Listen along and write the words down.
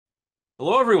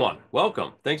Hello, everyone.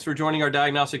 Welcome. Thanks for joining our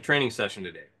diagnostic training session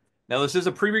today. Now, this is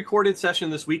a pre-recorded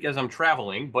session this week as I'm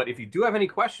traveling, but if you do have any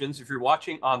questions, if you're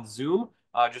watching on Zoom,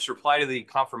 just reply to the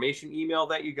confirmation email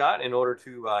that you got in order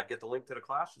to get the link to the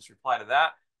class. Just reply to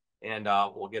that, and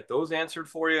we'll get those answered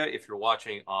for you. If you're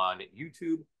watching on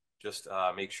YouTube, just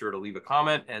make sure to leave a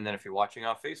comment, and then if you're watching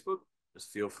on Facebook,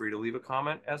 just feel free to leave a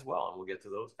comment as well, and we'll get to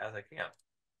those as I can.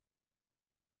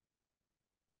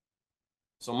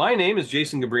 So my name is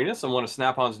Jason Gabrinas. I'm one of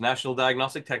Snap-on's national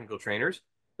diagnostic technical trainers.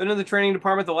 Been in the training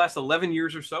department the last 11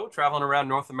 years or so, traveling around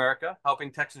North America,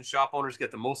 helping techs and shop owners get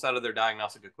the most out of their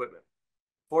diagnostic equipment.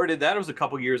 Before I did that, it was a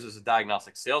couple years as a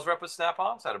diagnostic sales rep with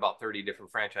Snap-on. So I had about 30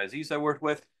 different franchisees I worked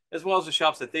with, as well as the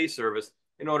shops that they serviced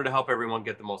in order to help everyone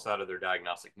get the most out of their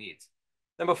diagnostic needs.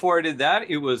 Then before I did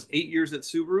that, it was 8 years at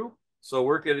Subaru. So I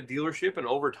worked at a dealership and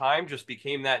over time just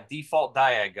became that default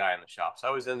diag guy in the shop. So I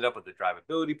always ended up with the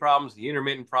drivability problems, the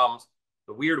intermittent problems,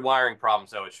 the weird wiring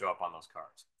problems that would show up on those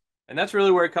cars. And that's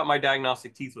really where I cut my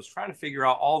diagnostic teeth, was trying to figure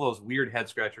out all those weird head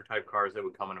scratcher type cars that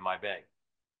would come into my bag.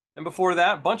 And before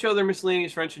that, a bunch of other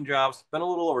miscellaneous wrenching jobs. Been a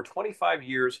little over 25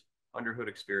 years under hood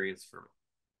experience for me.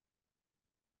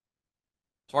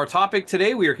 So our topic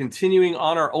today, we are continuing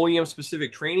on our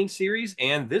OEM-specific training series,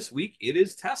 and this week it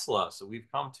is Tesla. So we've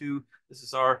come to, this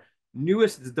is our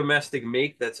newest domestic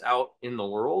make that's out in the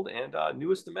world, and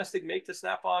newest domestic make to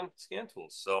Snap-on scan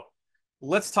tools. So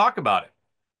let's talk about it.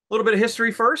 A little bit of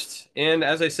history first, and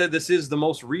as I said, this is the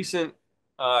most recent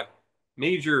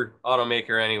major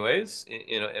automaker anyways,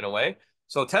 in a way.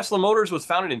 So Tesla Motors was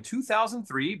founded in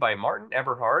 2003 by Martin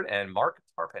Eberhard and Mark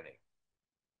Tarpenning.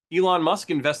 Elon Musk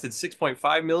invested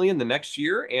 $6.5 million the next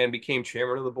year and became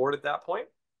chairman of the board at that point.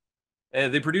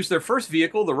 They produced their first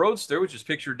vehicle, the Roadster, which is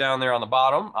pictured down there on the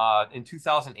bottom, in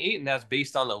 2008, and that's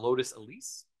based on the Lotus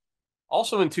Elise.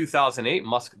 Also in 2008,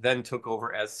 Musk then took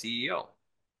over as CEO.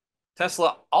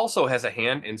 Tesla also has a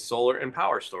hand in solar and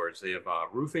power storage. They have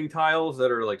roofing tiles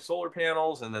that are like solar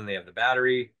panels, and then they have the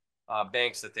battery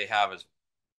banks that they have as well.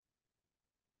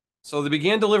 So they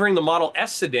began delivering the Model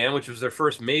S sedan, which was their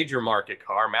first major market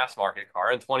car, mass market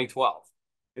car, in 2012.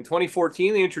 In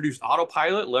 2014, they introduced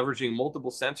autopilot, leveraging multiple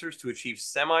sensors to achieve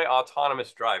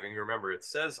semi-autonomous driving. Remember, it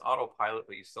says autopilot,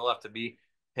 but you still have to be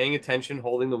paying attention,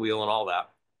 holding the wheel, and all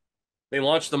that. They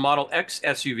launched the Model X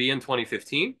SUV in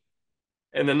 2015,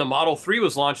 and then the Model 3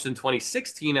 was launched in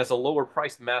 2016 as a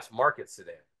lower-priced mass market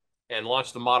sedan, and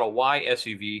launched the Model Y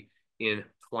SUV in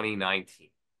 2019.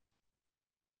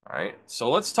 All right,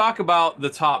 so let's talk about the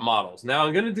top models. Now,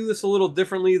 I'm going to do this a little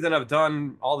differently than I've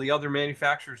done all the other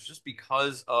manufacturers just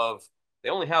because of they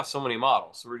only have so many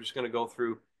models. So we're just going to go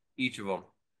through each of them.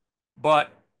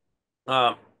 But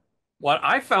what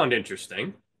I found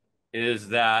interesting is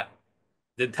that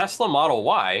the Tesla Model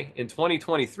Y in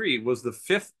 2023 was the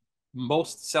 5th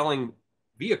most selling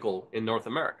vehicle in North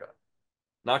America.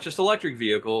 Not just electric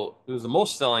vehicle, it was the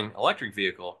most selling electric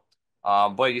vehicle.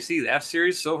 But you see the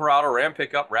F-Series, Silverado, Ram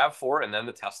pickup, RAV4, and then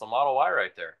the Tesla Model Y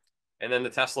right there. And then the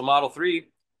Tesla Model 3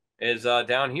 is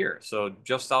down here. So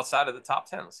just outside of the top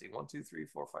 10. Let's see, 1, 2, 3,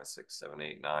 4, 5, 6, 7,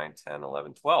 8, 9, 10,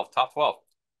 11, 12. Top 12.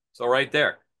 So right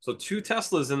there. So 2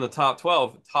 Teslas in the top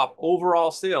 12, top overall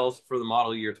sales for the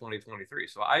model year 2023.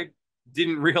 So I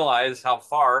didn't realize how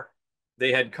far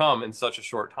they had come in such a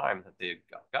short time that they had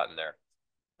gotten there.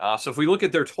 So if we look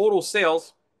at their total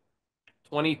sales,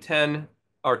 2010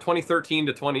 or 2013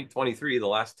 to 2023, the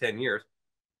last 10 years.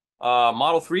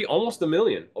 Model 3, almost 1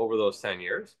 million over those 10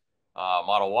 years.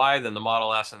 Model Y, then the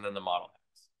Model S, and then the Model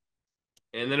X.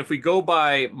 And then if we go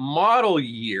by model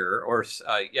year, or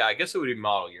yeah, I guess it would be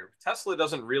model year. Tesla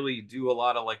doesn't really do a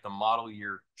lot of like the model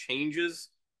year changes.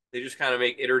 They just kind of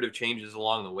make iterative changes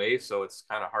along the way. So it's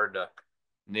kind of hard to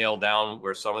nail down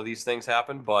where some of these things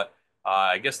happen. But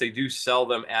I guess they do sell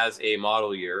them as a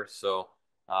model year. So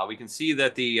we can see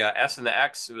that the S and the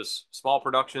X, it was small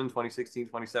production, 2016,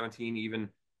 2017, even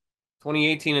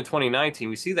 2018 and 2019.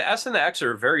 We see the S and the X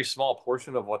are a very small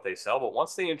portion of what they sell, but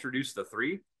once they introduced the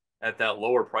 3 at that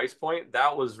lower price point,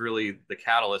 that was really the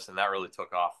catalyst, and that really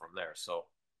took off from there. So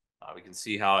we can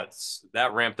see how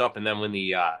that ramped up, and then when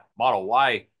the Model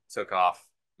Y took off,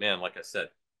 man, like I said,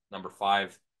 number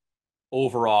 5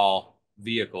 overall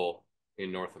vehicle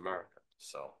in North America.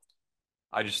 So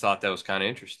I just thought that was kind of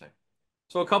interesting.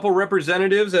 So a couple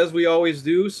representatives, as we always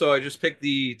do. So I just picked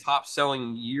the top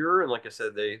selling year. And like I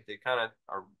said, they kind of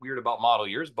are weird about model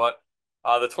years. But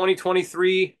the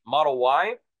 2023 Model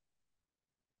Y.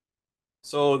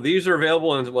 So these are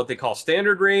available in what they call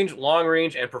standard range, long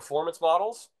range, and performance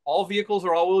models. All vehicles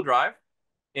are all-wheel drive.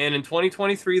 And in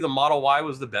 2023, the Model Y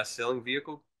was the best-selling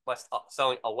vehicle,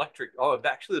 best-selling electric. Oh,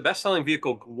 actually the best-selling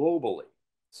vehicle globally.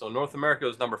 So North America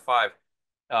was number 5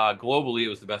 Globally, it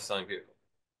was the best-selling vehicle.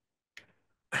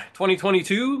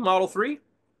 2022 Model 3.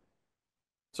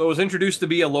 So it was introduced to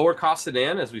be a lower cost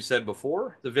sedan, as we said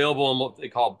before. It's available in what they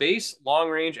call base, long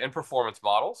range, and performance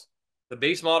models. The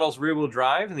base model is rear wheel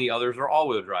drive, and the others are all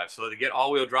wheel drive. So to get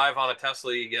all wheel drive on a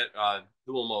Tesla, you get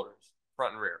dual motors,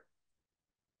 front and rear.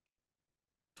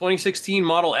 2016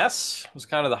 Model S was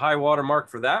kind of the high water mark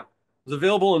for that. It was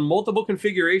available in multiple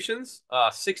configurations,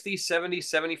 60, 70,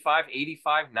 75,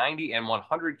 85, 90, and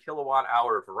 100 kilowatt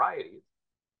hour varieties.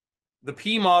 The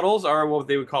P models are what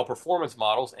they would call performance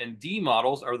models, and D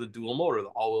models are the dual motor, the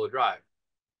all-wheel drive.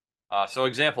 So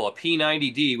example, a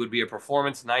P90D would be a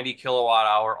performance 90 kilowatt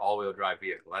hour all-wheel drive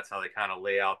vehicle. That's how they kind of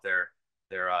lay out their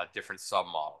different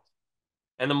sub-models.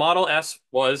 And the Model S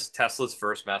was Tesla's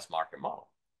first mass market model.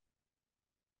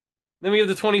 Then we have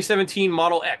the 2017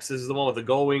 Model X. This is the one with the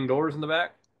gull-wing doors in the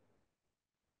back.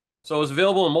 So it was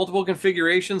available in multiple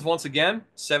configurations, once again,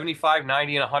 75,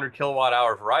 90, and 100 kilowatt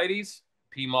hour varieties.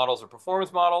 P models are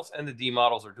performance models, and the D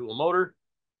models are dual motor.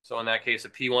 So in that case, a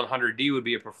P100D would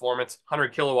be a performance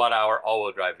 100 kilowatt hour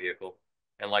all-wheel drive vehicle.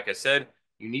 And like I said,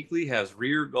 uniquely has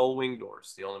rear gull-wing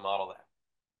doors, the only model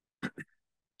that.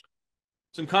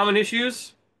 Some common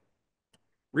issues.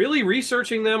 Really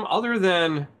researching them other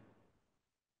than,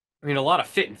 a lot of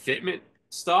fit and fitment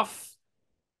stuff,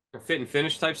 fit and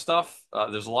finish type stuff.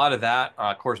 There's a lot of that.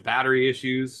 Of course, battery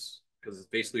issues, because it's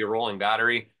basically a rolling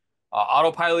battery.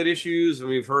 Autopilot issues, and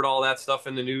we've heard all that stuff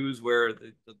in the news where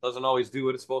it doesn't always do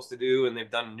what it's supposed to do, and they've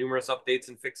done numerous updates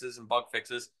and fixes and bug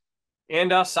fixes.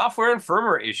 And software and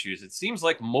firmware issues. It seems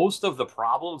like most of the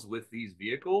problems with these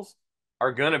vehicles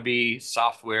are going to be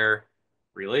software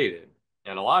related.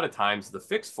 And a lot of times the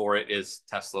fix for it is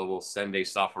Tesla will send a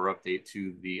software update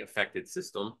to the affected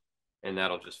system, and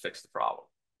that'll just fix the problem.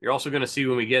 You're also going to see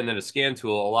when we get into the scan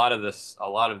tool, a lot of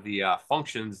the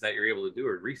functions that you're able to do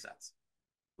are resets.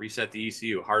 Reset the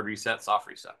ECU, hard reset, soft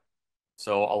reset.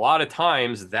 So a lot of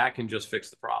times that can just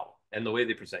fix the problem. And the way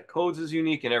they present codes is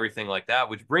unique and everything like that,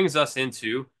 which brings us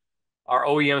into our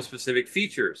OEM-specific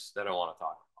features that I want to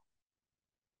talk about.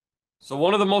 So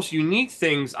one of the most unique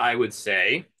things I would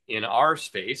say in our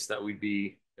space that we'd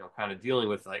be kind of dealing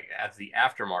with like as the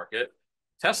aftermarket,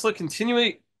 Tesla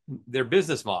continually their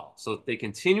business model. So they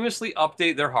continuously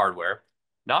update their hardware,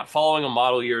 not following a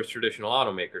model year as traditional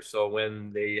automakers. So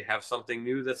when they have something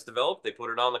new that's developed, they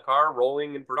put it on the car,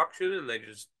 rolling in production, and they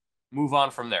just move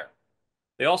on from there.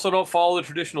 They also don't follow the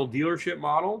traditional dealership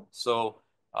model. So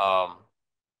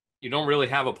you don't really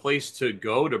have a place to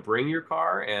go to bring your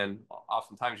car. And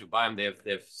oftentimes you buy them,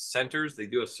 they have centers. They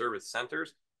do have service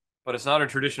centers, but it's not a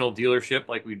traditional dealership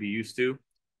like we'd be used to.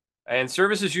 And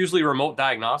service is usually remote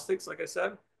diagnostics, like I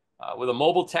said, with a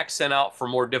mobile tech sent out for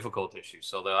more difficult issues.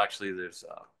 So there's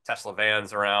Tesla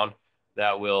vans around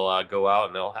that will go out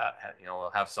and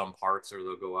they'll have some parts, or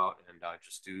they'll go out and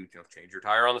just do change your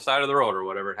tire on the side of the road or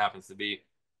whatever it happens to be,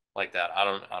 like that. I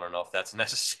don't know if that's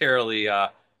necessarily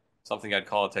something I'd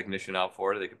call a technician out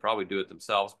for. They could probably do it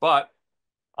themselves, but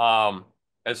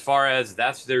as far as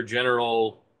that's their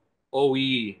general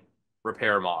OE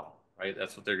repair model, right?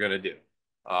 That's what they're going to do.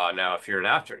 Now, if you're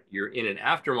in an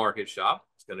aftermarket shop,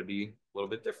 it's going to be a little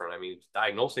bit different.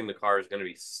 Diagnosing the car is going to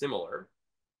be similar,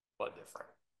 but different.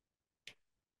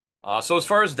 So as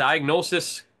far as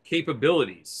diagnosis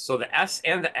capabilities, so the S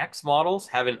and the X models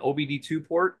have an OBD2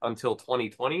 port until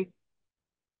 2020.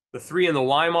 The 3 and the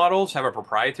Y models have a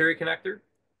proprietary connector.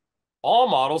 All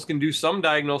models can do some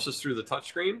diagnosis through the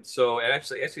touchscreen. So it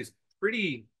actually is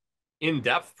pretty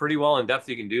in-depth, pretty well in-depth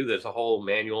you can do. There's a whole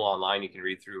manual online you can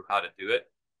read through how to do it.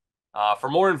 For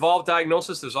more involved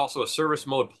diagnosis, there's also a service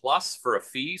mode plus for a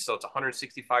fee. So it's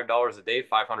 $165 a day,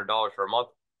 $500 for a month,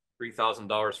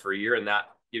 $3,000 for a year. And that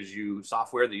gives you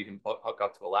software that you can hook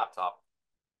up to a laptop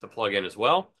to plug in as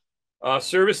well.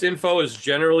 Service info is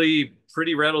generally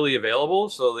pretty readily available.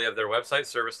 So they have their website,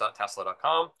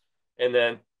 service.tesla.com. And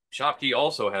then Shopkey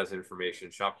also has information.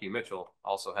 Shopkey Mitchell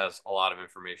also has a lot of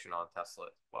information on Tesla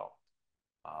as well.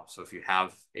 So if you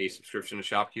have a subscription to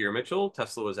Shopkey or Mitchell,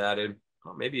 Tesla was added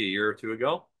maybe a year or two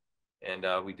ago. And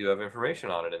we do have information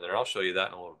on it in there. I'll show you that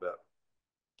in a little bit.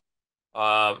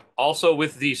 Also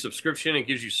with the subscription, it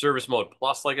gives you service mode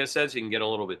plus, like I said, so you can get a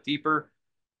little bit deeper.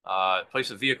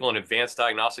 Place a vehicle in advanced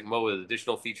diagnostic mode with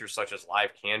additional features such as live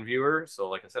CAN viewer. So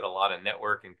like I said, a lot of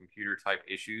network and computer type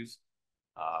issues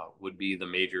would be the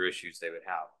major issues they would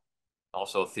have.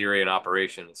 Also theory and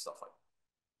operation and stuff like that.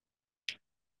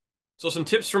 So some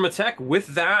tips from a tech with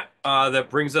that,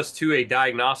 that brings us to a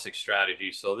diagnostic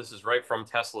strategy. So this is right from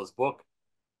Tesla's book.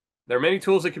 There are many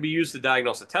tools that can be used to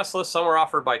diagnose a Tesla. Some are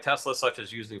offered by Tesla, such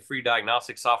as using a free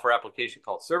diagnostic software application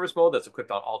called Service Mode that's equipped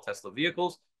on all Tesla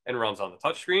vehicles. and runs on the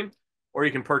touchscreen. Or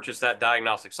you can purchase that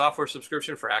diagnostic software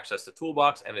subscription for access to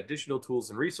Toolbox and additional tools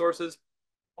and resources.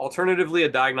 Alternatively, a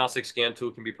diagnostic scan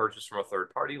tool can be purchased from a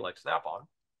third party like Snap-on.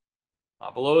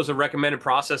 Below is a recommended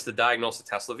process to diagnose a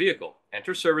Tesla vehicle.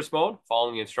 Enter service mode,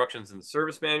 following the instructions in the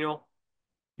service manual.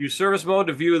 Use service mode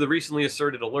to view the recently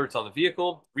asserted alerts on the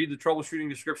vehicle. Read the troubleshooting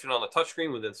description on the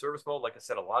touchscreen within service mode. Like I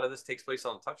said, a lot of this takes place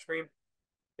on the touchscreen.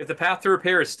 If the path to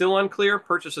repair is still unclear,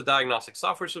 purchase a diagnostic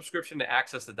software subscription to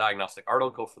access the diagnostic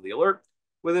article for the alert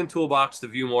within Toolbox to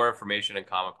view more information and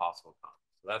common possible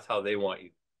comments. So that's how they want you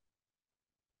to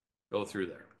go through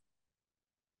there.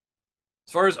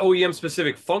 As far as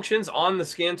OEM-specific functions on the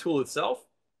scan tool itself,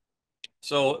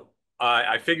 so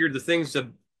I figured the things, a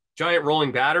giant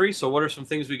rolling battery. So what are some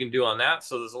things we can do on that?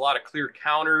 So there's a lot of clear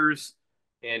counters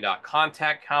and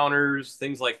contact counters,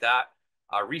 things like that.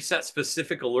 Reset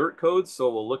specific alert codes.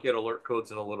 So we'll look at alert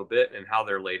codes in a little bit and how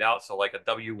they're laid out. So like a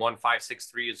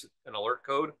W1563 is an alert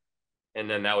code, and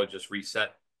then that would just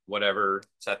reset whatever,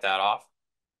 set that off.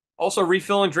 Also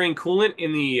refill and drain coolant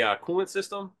in the coolant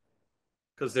system,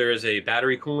 because there is a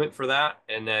battery coolant for that,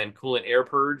 and then coolant air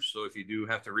purge. So if you do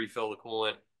have to refill the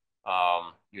coolant,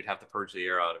 you'd have to purge the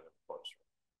air out of it, of course.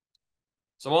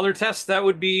 Some other tests that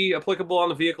would be applicable on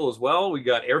the vehicle as well. We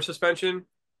got air suspension,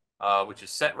 which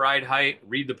is set ride height,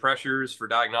 read the pressures for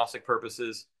diagnostic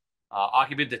purposes,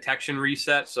 occupant detection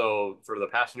reset. So for the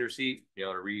passenger seat,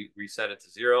 to reset it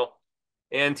to 0.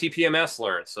 And TPMS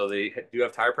learn. So they do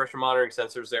have tire pressure monitoring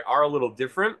sensors. They are a little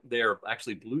different. They're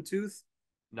actually Bluetooth,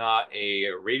 not a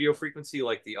radio frequency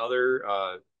like the other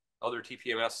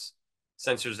TPMS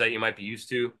sensors that you might be used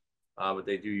to, but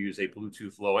they do use a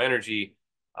Bluetooth low energy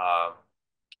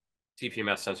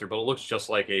TPMS sensor, but it looks just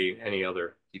like any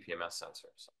other TPMS sensor.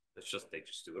 So they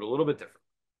just do it a little bit different.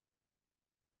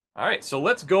 All right, so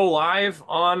let's go live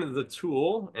on the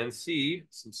tool and see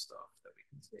some stuff that we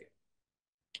can see.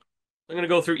 I'm going to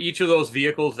go through each of those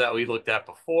vehicles that we looked at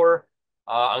before.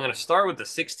 I'm going to start with the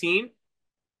 16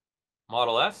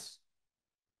 Model S.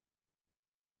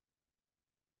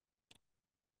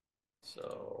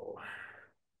 So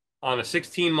on a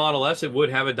 16 Model S, it would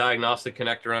have a diagnostic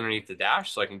connector underneath the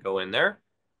dash, so I can go in there.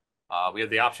 We have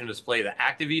the option to display the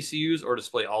active ECUs or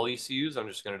display all ECUs. I'm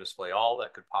just going to display all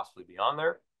that could possibly be on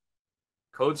there.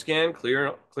 Code scan,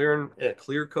 clear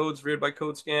codes read by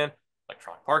code scan,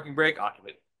 electronic parking brake,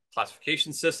 occupant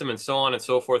classification system, and so on and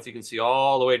so forth. You can see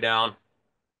all the way down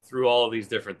through all of these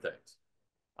different things.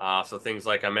 So things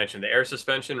like I mentioned, the air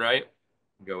suspension, right?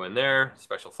 Go in there,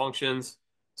 special functions,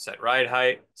 set ride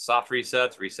height, soft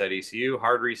resets, reset ECU,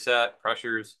 hard reset,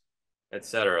 pressures,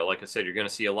 etc. Like I said, you're going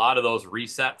to see a lot of those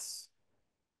resets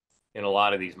in a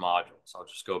lot of these modules. I'll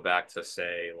just go back to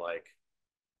say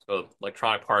so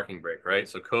electronic parking brake, right?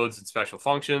 So codes and special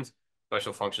functions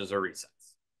are resets.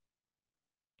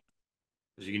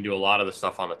 Because you can do a lot of the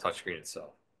stuff on the touchscreen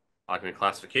itself. Occupant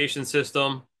classification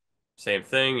system, same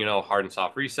thing, hard and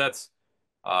soft resets.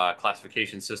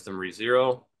 Classification system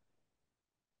re0.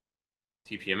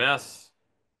 TPMS.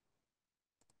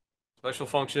 Special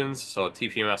functions, so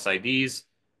TPMS IDs.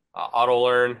 Auto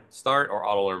learn start or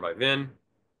auto learn by VIN.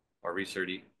 Or reset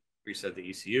the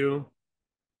ECU.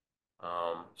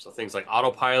 So things like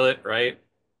autopilot, right?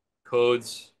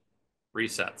 Codes,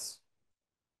 resets.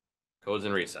 Codes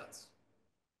and resets.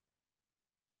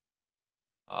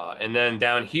 And then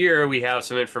down here, we have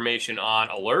some information on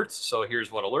alerts. So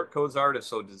here's what alert codes are.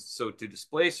 So to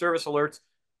display service alerts,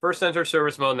 first enter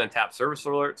service mode and then tap service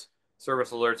alerts.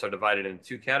 Service alerts are divided into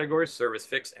 2 categories, service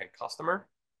fix and customer.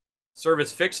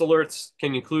 Service fix alerts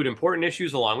can include important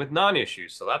issues along with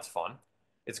non-issues. So that's fun.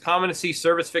 It's common to see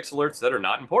service fix alerts that are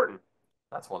not important.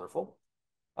 That's wonderful.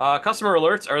 Customer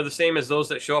alerts are the same as those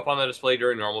that show up on the display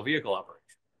during normal vehicle operation.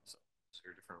 So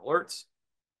here are different alerts.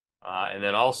 And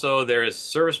then also there is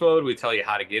service mode. We tell you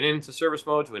how to get into service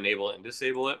mode to enable it and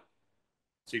disable it.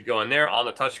 So you'd go in there on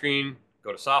the touchscreen,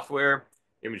 go to software,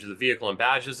 image of the vehicle and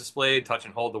badge is displayed, touch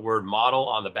and hold the word model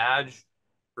on the badge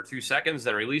for 2 seconds,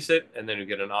 then release it, and then you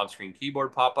get an on-screen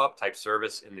keyboard pop-up, type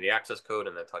service into the access code,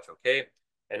 and then touch OK,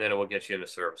 and then it will get you into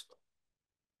service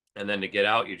mode. And then to get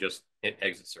out, you just hit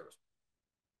exit service.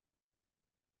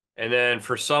 And then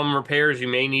for some repairs, you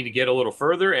may need to get a little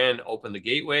further and open the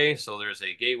gateway. So there's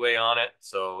a gateway on it.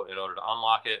 So in order to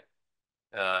unlock it,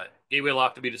 gateway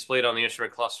lock to be displayed on the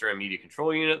instrument cluster and media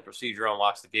control unit. The procedure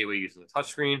unlocks the gateway using the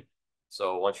touchscreen.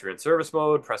 So once you're in service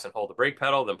mode, press and hold the brake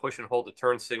pedal, then push and hold the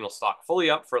turn signal stalk fully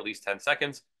up for at least 10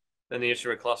 seconds. Then the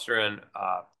instrument cluster and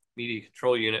media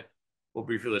control unit will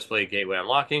briefly display gateway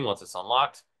unlocking. Once it's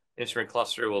unlocked, instrument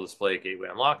cluster will display gateway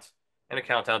unlocked, and a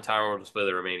countdown timer will display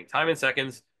the remaining time in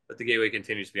seconds. but the gateway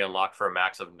continues to be unlocked for a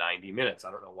max of 90 minutes.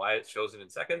 I don't know why it shows it in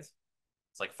seconds.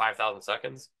 It's like 5,000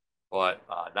 seconds, but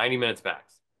 90 minutes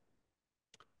max.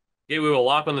 Gateway will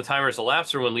lock when the timer is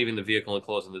elapsed or when leaving the vehicle and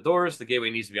closing the doors. The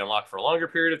gateway needs to be unlocked for a longer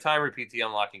period of time. Repeat the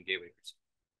unlocking gateway.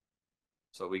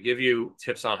 So we give you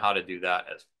tips on how to do that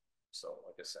as well. So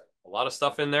like I said, a lot of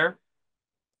stuff in there.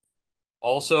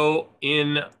 Also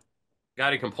in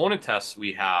guided component tests,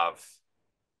 we have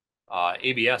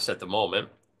ABS at the moment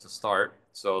to start.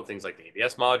 So things like the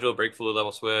ABS module, brake fluid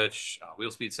level switch,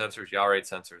 wheel speed sensors, yaw rate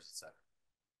sensors, etc.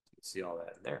 You can see all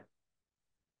that in there.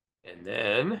 And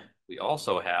then we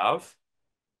also have,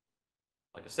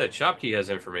 like I said, ShopKey has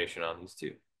information on these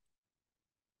too.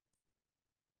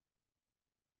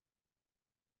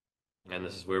 And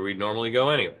this is where we'd normally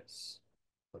go anyways,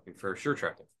 looking for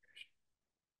SureTrack information.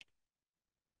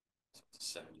 So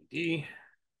it's a 70D,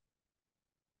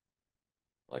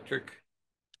 electric,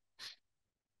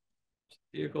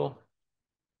 vehicle.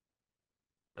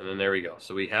 And then there we go.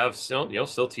 So we have still,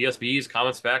 still TSBs,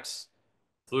 common specs,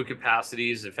 fluid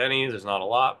capacities, if any. There's not a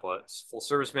lot, but it's full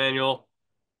service manual.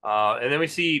 And then we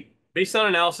see based on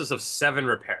analysis of 7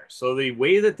 repairs. So the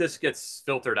way that this gets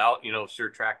filtered out,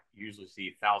 SureTrack usually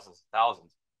see thousands and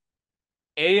thousands.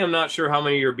 I'm not sure how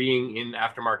many are being in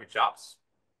aftermarket shops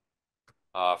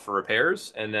for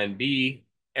repairs. And then B,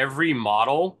 every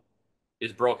model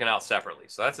is broken out separately.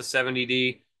 So that's a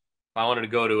 70D. If I wanted to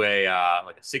go to a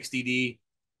like a 60D,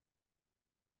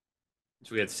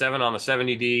 so we had 7 on the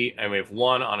 70D and we have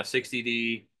 1 on a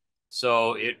 60D.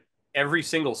 So every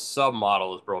single sub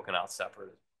model is broken out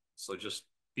separate. So just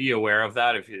be aware of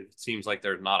that. If it seems like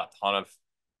there's not a ton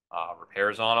of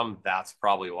repairs on them, that's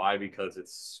probably why, because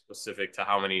it's specific to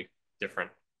how many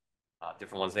different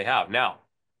ones they have. Now,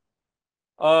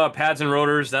 pads and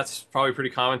rotors, that's probably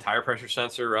pretty common. Tire pressure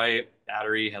sensor, right?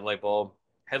 Battery, headlight bulb,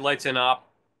 headlights in op.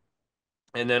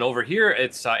 And then over here,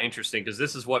 it's interesting because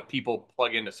this is what people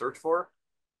plug in to search for.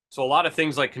 So a lot of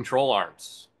things like control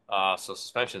arms, so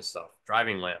suspension stuff,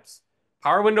 driving lamps,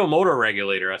 power window motor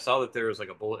regulator. I saw that there was like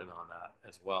a bulletin on that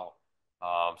as well.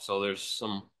 So there's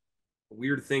some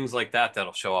weird things like that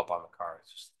that'll show up on the car.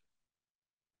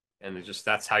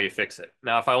 That's how you fix it.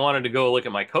 Now, if I wanted to go look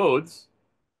at my codes,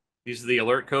 these are the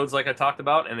alert codes like I talked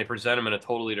about, and they present them in a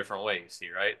totally different way, you see,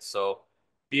 right? So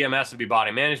BMS would be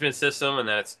body management system, and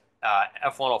then it's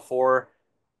F104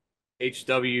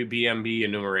 HWBMB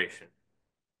enumeration.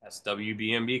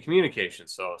 SWBMB communication.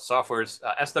 So software's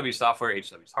SW software,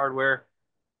 HW's hardware.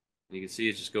 And you can see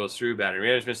it just goes through battery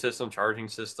management system, charging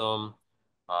system,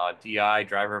 DI,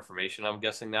 driver information, I'm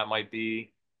guessing that might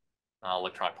be,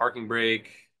 electronic parking brake,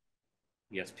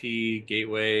 ESP,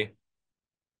 gateway.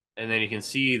 And then you can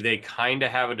see they kind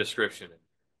of have a description.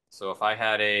 So if I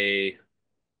had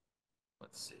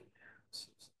let's see,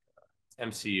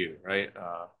 MCU, right?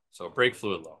 So brake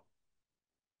fluid low.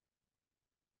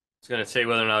 It's going to say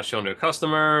whether or not it's shown to a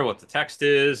customer, what the text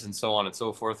is, and so on and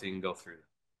so forth. You can go through.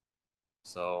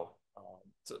 So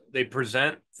they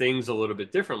present things a little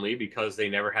bit differently because they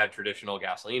never had traditional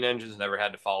gasoline engines, never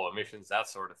had to follow emissions, that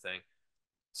sort of thing.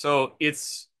 So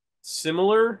it's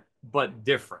similar but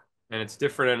different, and it's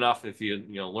different enough if you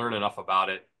learn enough about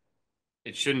it.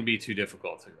 It shouldn't be too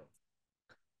difficult to go.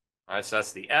 All right, so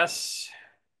that's the S.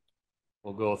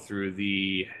 We'll go through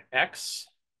the X.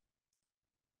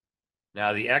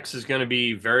 Now the X is going to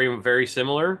be very, very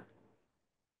similar.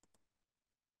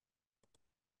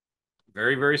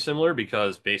 Very, very similar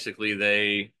because basically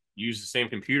they use the same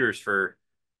computers for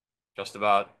just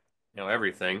about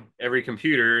everything. Every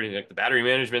computer, like the battery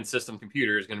management system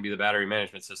computer, is going to be the battery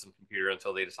management system computer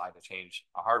until they decide to change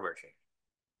a hardware change.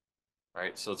 All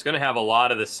right, so it's going to have a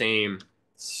lot of the same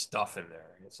stuff in there.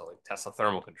 So like Tesla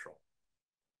thermal control.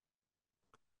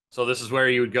 So this is where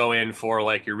you would go in for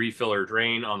like your refill or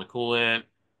drain on the coolant,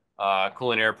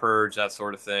 coolant air purge, that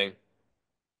sort of thing.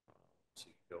 So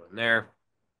you can go in there,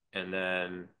 and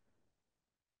then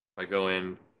if I go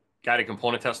in, guided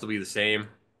component test will be the same.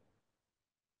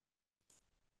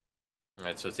 All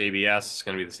right, so it's ABS. It's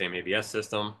going to be the same ABS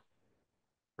system,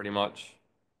 pretty much.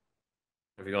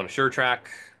 If we go into SureTrack,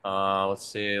 let's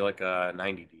say like a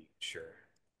 90D, sure.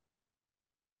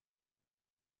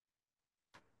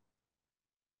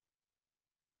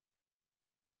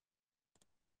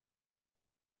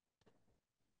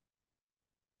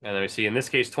 And then we see in this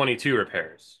case 22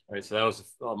 repairs. Right, so that was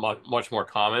much more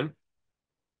common.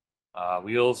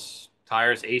 Wheels,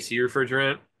 tires, AC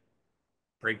refrigerant,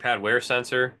 brake pad wear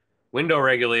sensor, window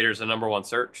regulator is the #1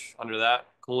 search under that.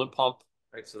 Coolant pump,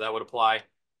 right? So that would apply.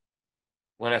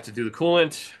 When I have to do the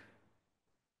coolant,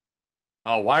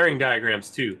 wiring diagrams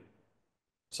too.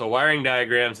 So wiring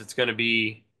diagrams, it's going to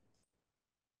be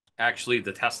actually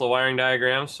the Tesla wiring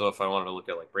diagrams. So if I wanted to look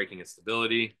at like braking and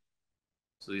stability,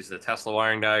 so these are the Tesla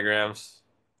wiring diagrams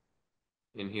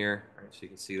in here. All right, so you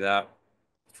can see that.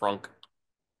 Frunk.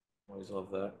 Always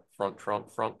love that. Frunk,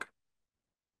 trunk, frunk.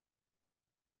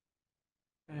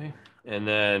 Okay. And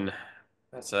then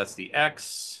that's the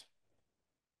X.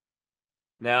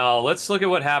 Now let's look at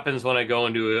what happens when I go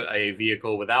into a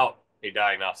vehicle without a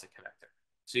diagnostic connector.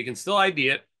 So you can still ID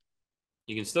it.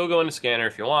 You can still go into scanner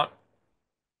if you want,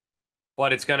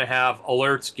 but it's going to have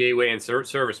alerts, gateway, and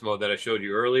service mode that I showed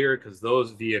you earlier because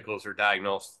those vehicles are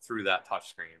diagnosed through that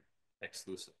touchscreen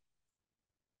exclusive.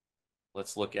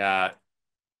 Let's look at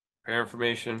repair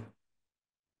information.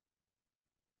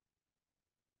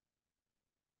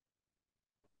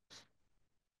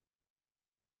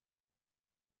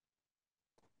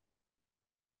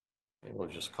 And we'll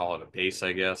just call it a base,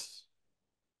 I guess.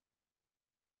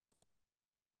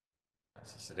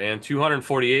 That's a sedan.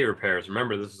 248 repairs.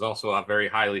 Remember, this is also a very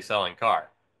highly selling car.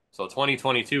 So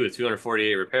 2022 with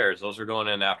 248 repairs. Those are going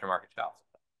in aftermarket shops.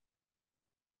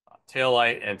 Tail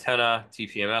light, antenna,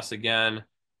 TPMS again.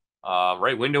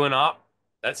 Right window and op.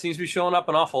 That seems to be showing up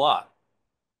an awful lot.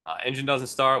 Engine doesn't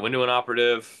start. Window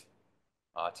inoperative.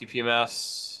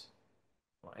 TPMS.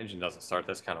 Well, engine doesn't start.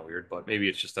 That's kind of weird, but maybe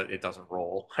it's just that it doesn't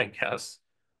roll, I guess.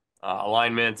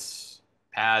 Alignments,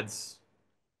 pads,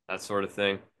 that sort of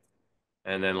thing.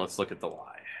 And then let's look at the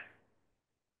Y.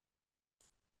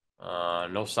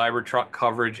 No Cybertruck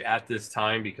coverage at this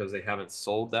time because they haven't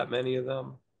sold that many of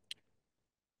them.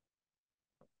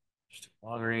 Just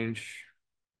long range.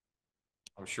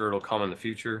 I'm sure it'll come in the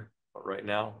future, but right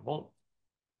now it won't.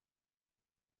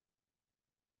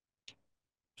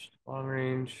 Just long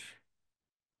range.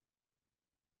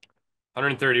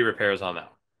 130 repairs on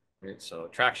that. Right, so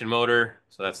traction motor,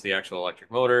 so that's the actual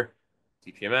electric motor.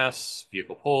 TPMS,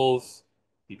 vehicle pulls,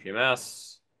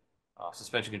 TPMS,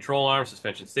 suspension control arm,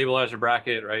 suspension stabilizer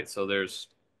bracket, right? So there's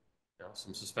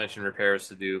some suspension repairs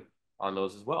to do on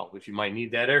those as well, which you might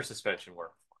need that air suspension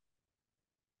work for.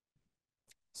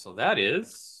 So that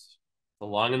is the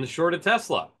long and the short of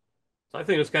Tesla. So I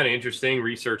think it's kind of interesting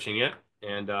researching it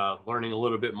and learning a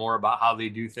little bit more about how they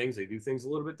do things. They do things a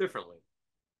little bit differently.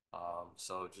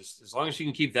 So just as long as you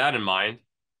can keep that in mind,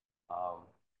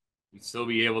 you'd still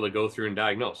be able to go through and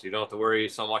diagnose. You don't have to worry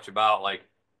so much about like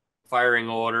firing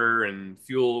order and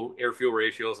air fuel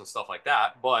ratios and stuff like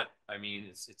that. But I mean,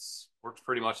 it's works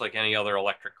pretty much like any other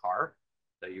electric car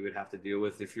that you would have to deal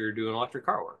with if you're doing electric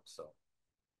car work. So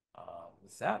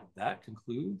with that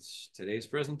concludes today's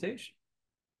presentation.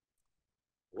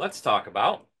 Let's talk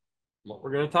about what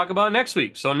we're going to talk about next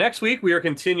week. So next week, we are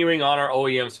continuing on our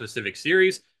OEM-specific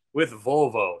series with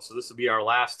Volvo. So this will be our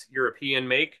last European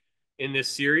make in this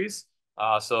series.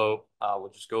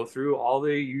 We'll just go through all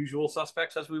the usual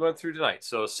suspects as we went through tonight.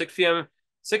 So 6 p.m.,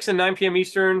 6 and 9 p.m.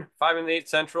 Eastern, 5 and 8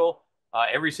 Central,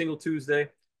 every single Tuesday.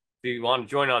 If you want to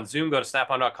join on Zoom, go to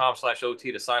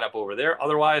snapon.com/OT to sign up over there.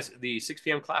 Otherwise, the 6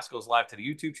 p.m. class goes live to the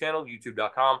YouTube channel,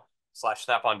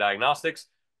 youtube.com/Snap-on Diagnostics.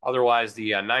 Otherwise,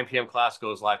 the 9 p.m. class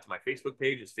goes live to my Facebook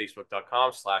page. It's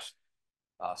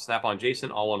facebook.com/Snap-on Jason,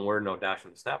 all one word, no dash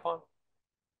in the Snap-on.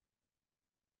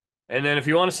 And then if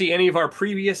you want to see any of our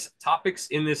previous topics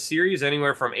in this series,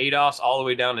 anywhere from ADAS all the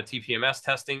way down to TPMS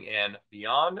testing and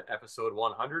beyond, episode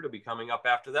 100 will be coming up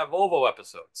after that Volvo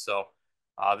episode. So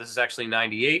this is actually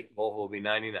 98. Volvo will be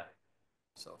 99.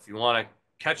 So if you want to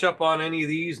catch up on any of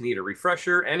these, need a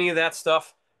refresher, any of that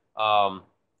stuff,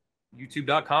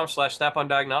 youtube.com/Snap-on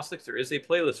Diagnostics. There is a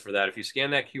playlist for that. If you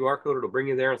scan that QR code, it'll bring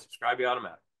you there and subscribe you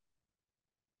automatically.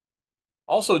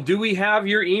 Also, do we have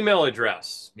your email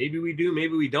address? Maybe we do,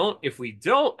 maybe we don't. If we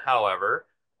don't, however,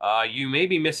 you may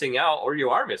be missing out, or you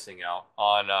are missing out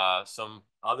on some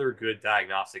other good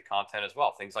diagnostic content as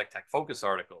well. Things like Tech Focus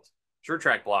articles,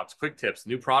 SureTrack blogs, quick tips,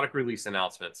 new product release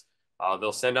announcements.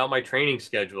 They'll send out my training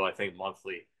schedule, I think,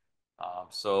 monthly.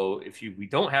 So if we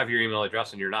don't have your email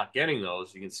address and you're not getting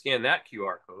those, you can scan that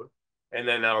QR code, and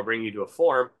then that'll bring you to a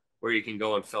form where you can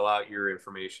go and fill out your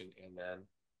information and then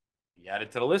be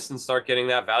added to the list and start getting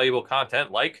that valuable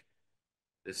content like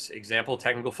this example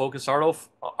technical focus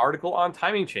article on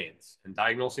timing chains and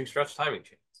diagnosing stretch timing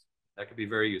chains. That could be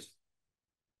very useful.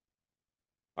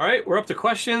 All right, we're up to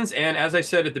questions. And as I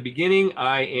said at the beginning,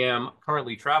 I am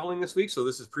currently traveling this week, so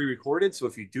this is pre-recorded. So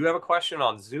if you do have a question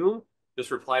on Zoom, just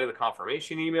reply to the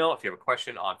confirmation email. If you have a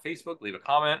question on Facebook, leave a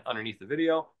comment underneath the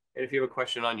video. And if you have a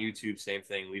question on YouTube, same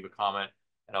thing, leave a comment,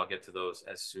 and I'll get to those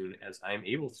as soon as I'm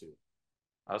able to.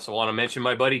 I also want to mention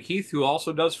my buddy Keith, who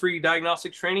also does free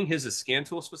diagnostics training. His is scan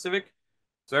tool specific.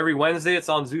 So every Wednesday, it's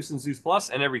on Zeus and Zeus Plus,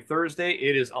 and every Thursday,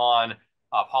 it is on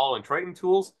Apollo and Triton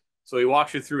tools. So he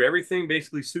walks you through everything,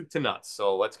 basically soup to nuts.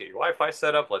 So let's get your Wi-Fi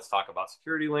set up. Let's talk about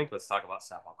security link. Let's talk about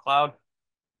SAP on Cloud.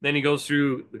 Then he goes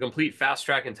through the complete fast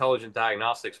track intelligent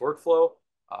diagnostics workflow,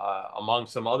 among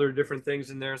some other different things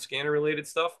in there, scanner related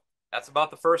stuff. That's about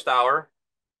the first hour.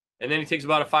 And then he takes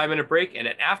about a 5-minute break. And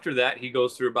then after that, he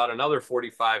goes through about another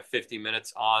 45, 50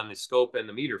 minutes on the scope and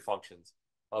the meter functions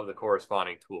of the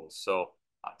corresponding tools. So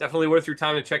definitely worth your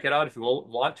time to check it out. If you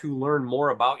want to learn more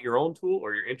about your own tool,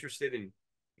 or you're interested in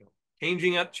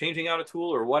changing out a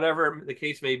tool, or whatever the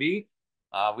case may be,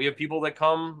 we have people that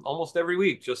come almost every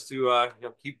week just to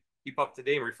keep up to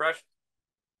date and refresh.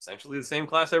 Essentially the same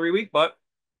class every week, but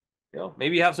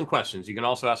maybe you have some questions. You can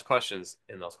also ask questions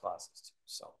in those classes too.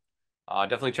 So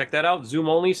definitely check that out. Zoom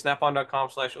only,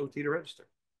 snapon.com/OT to register.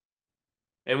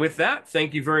 And with that,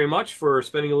 thank you very much for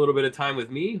spending a little bit of time with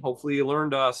me. Hopefully you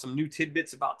learned some new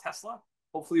tidbits about Tesla.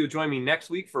 Hopefully you'll join me next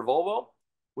week for Volvo.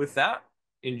 With that,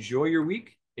 enjoy your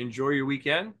week. Enjoy your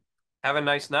weekend. Have a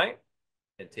nice night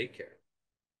and take care.